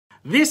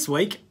This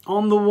week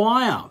on The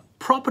Wire,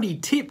 property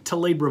tip to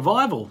lead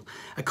revival,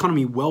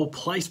 economy well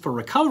placed for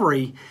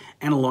recovery,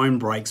 and loan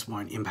breaks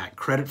won't impact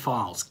credit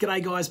files.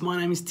 G'day guys, my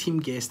name is Tim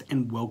Guest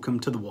and welcome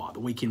to The Wire,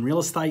 the week in real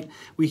estate.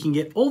 We can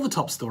get all the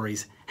top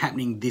stories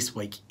happening this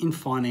week in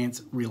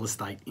finance, real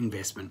estate,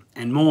 investment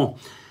and more.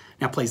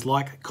 Now please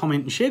like,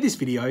 comment and share this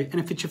video, and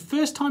if it's your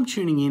first time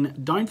tuning in,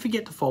 don't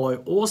forget to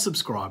follow or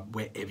subscribe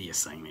wherever you're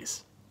seeing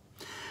this.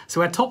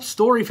 So our top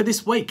story for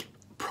this week,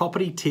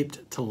 property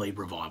tipped to lead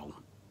revival.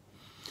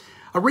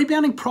 A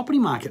rebounding property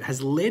market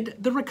has led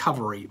the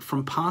recovery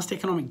from past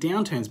economic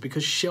downturns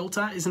because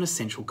shelter is an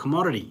essential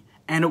commodity,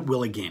 and it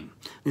will again.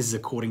 This is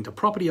according to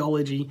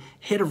Propertyology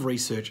Head of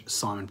Research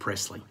Simon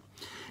Presley.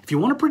 If you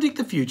want to predict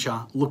the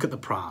future, look at the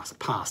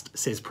past,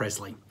 says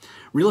Presley.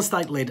 Real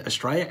estate led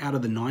Australia out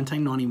of the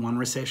 1991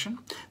 recession.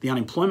 The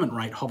unemployment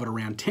rate hovered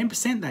around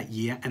 10% that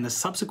year and the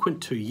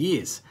subsequent 2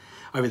 years.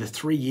 Over the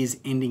 3 years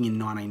ending in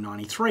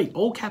 1993,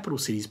 all capital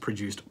cities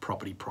produced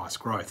property price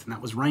growth, and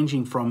that was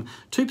ranging from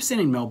 2%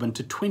 in Melbourne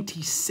to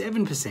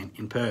 27%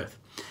 in Perth.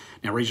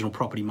 Now, regional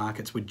property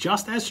markets were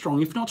just as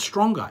strong, if not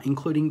stronger,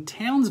 including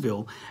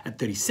Townsville at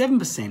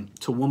 37%,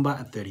 Toowoomba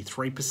at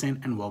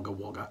 33%, and Wagga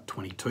Wagga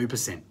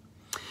 22%.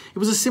 It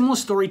was a similar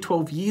story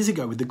 12 years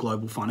ago with the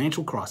global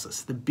financial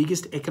crisis, the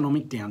biggest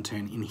economic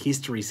downturn in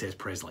history, says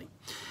Presley.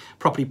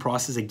 Property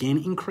prices again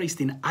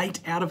increased in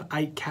 8 out of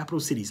 8 capital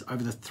cities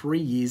over the 3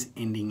 years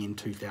ending in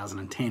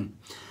 2010.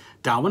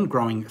 Darwin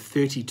growing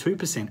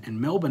 32%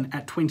 and Melbourne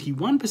at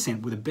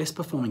 21% were the best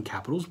performing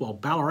capitals, while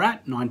Ballarat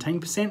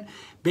 19%,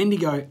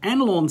 Bendigo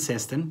and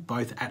Launceston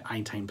both at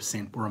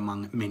 18% were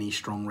among many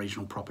strong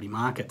regional property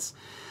markets.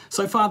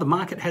 So far the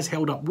market has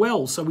held up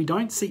well, so we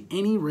don't see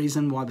any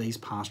reason why these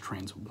past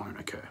trends won't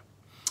occur.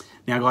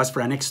 Now guys,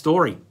 for our next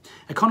story,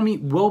 economy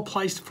well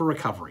placed for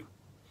recovery.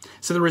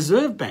 So the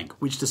Reserve Bank,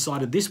 which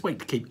decided this week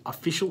to keep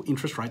official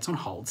interest rates on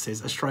hold,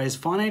 says Australia's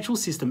financial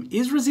system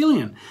is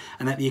resilient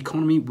and that the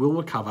economy will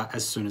recover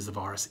as soon as the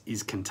virus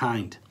is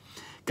contained.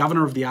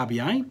 Governor of the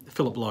RBA,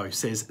 Philip Lowe,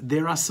 says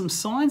there are some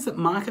signs that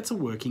markets are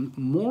working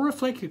more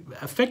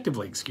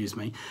effectively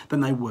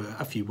than they were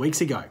a few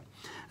weeks ago.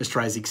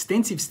 Australia's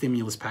extensive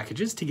stimulus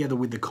packages, together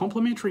with the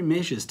complementary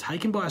measures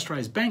taken by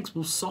Australia's banks,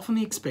 will soften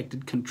the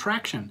expected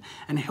contraction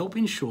and help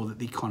ensure that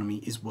the economy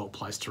is well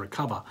placed to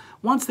recover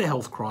once the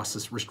health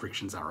crisis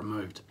restrictions are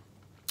removed.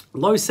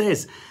 Lowe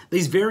says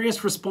these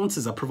various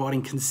responses are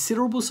providing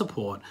considerable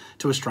support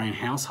to Australian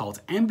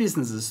households and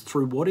businesses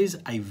through what is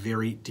a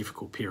very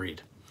difficult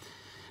period.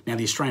 Now,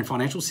 the Australian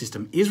financial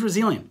system is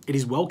resilient, it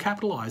is well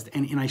capitalised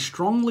and in a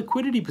strong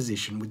liquidity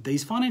position, with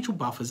these financial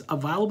buffers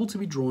available to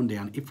be drawn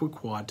down if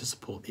required to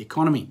support the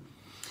economy.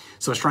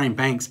 So Australian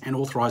banks and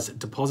authorised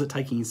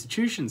deposit-taking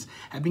institutions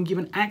have been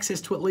given access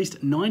to at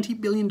least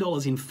 $90 billion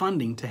in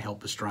funding to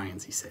help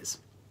Australians, he says.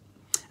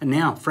 And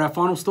now, for our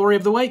final story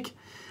of the week,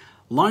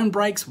 loan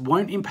breaks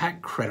won't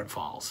impact credit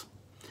files.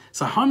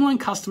 So home loan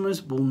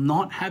customers will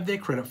not have their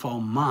credit file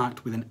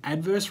marked with an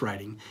adverse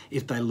rating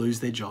if they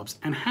lose their jobs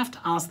and have to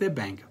ask their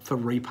bank for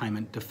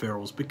repayment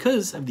deferrals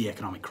because of the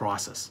economic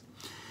crisis.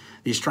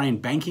 The Australian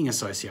Banking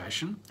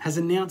Association has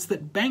announced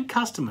that bank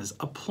customers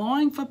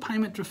applying for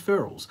payment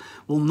deferrals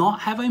will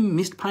not have a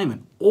missed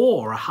payment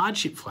or a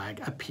hardship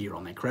flag appear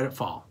on their credit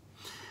file.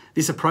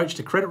 This approach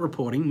to credit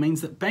reporting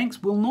means that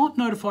banks will not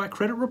notify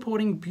credit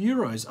reporting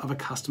bureaus of a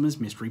customer's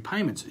missed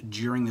repayments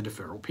during the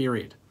deferral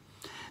period.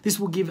 This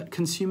will give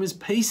consumers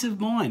peace of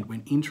mind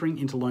when entering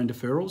into loan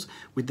deferrals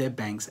with their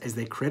banks, as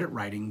their credit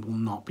rating will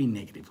not be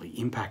negatively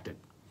impacted.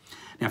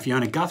 Now,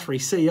 Fiona Guthrie,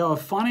 CEO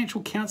of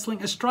Financial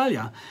Counselling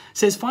Australia,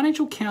 says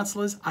financial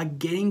counsellors are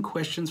getting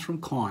questions from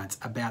clients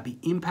about the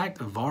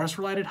impact of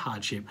virus-related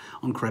hardship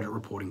on credit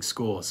reporting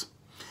scores.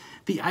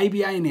 The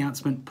ABA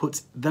announcement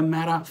puts the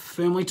matter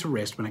firmly to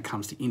rest when it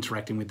comes to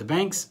interacting with the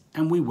banks,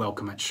 and we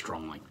welcome it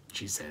strongly,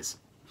 she says.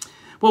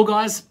 Well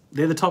guys,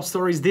 they're the top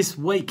stories this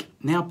week.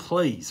 Now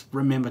please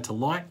remember to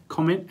like,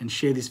 comment and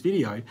share this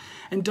video,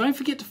 and don't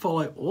forget to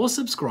follow or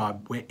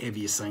subscribe wherever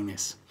you're seeing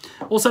this.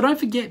 Also, don't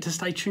forget to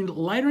stay tuned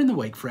later in the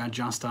week for our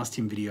Just Ask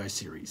Tim video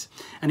series.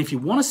 And if you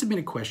want to submit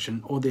a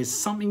question or there's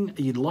something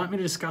you'd like me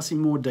to discuss in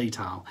more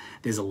detail,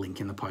 there's a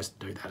link in the post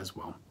to do that as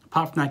well.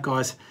 Apart from that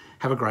guys,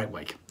 have a great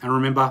week. And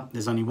remember,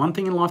 there's only one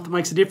thing in life that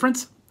makes a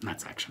difference, and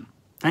that's action.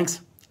 Thanks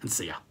and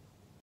see ya.